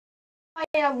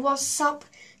Hey, what's up?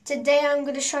 Today I'm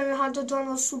going to show you how to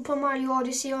download Super Mario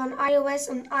Odyssey on iOS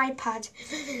and iPad.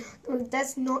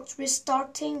 That's not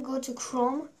restarting. Go to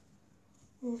Chrome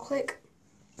and click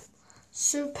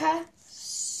Super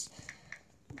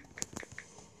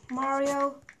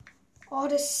Mario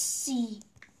Odyssey.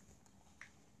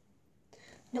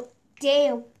 No,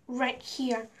 there, right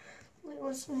here.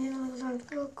 Go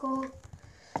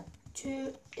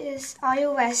to is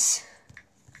iOS,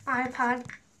 iPad.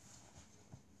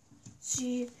 So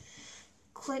you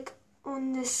click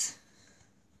on this.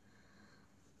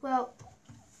 Well,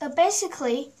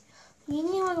 basically, you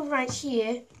need to go right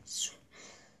here.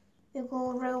 It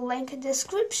will link in the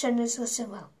description as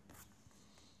well.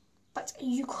 But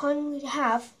you can't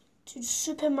have to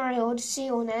Super Mario Odyssey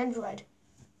on Android.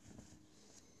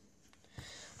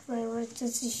 Right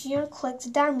here, click the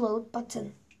download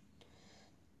button.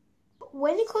 But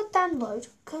when you go download,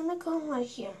 gonna go right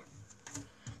here.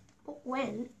 But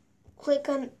when click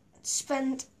on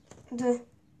spend the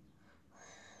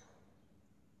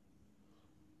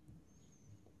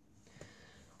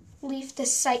leave the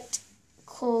site,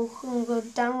 go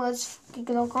downloads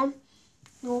google.com.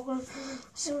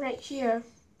 So right here.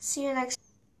 See you next.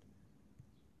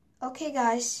 Okay,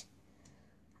 guys.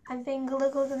 I'm being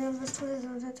illegal to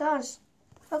the does.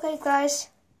 Okay, guys.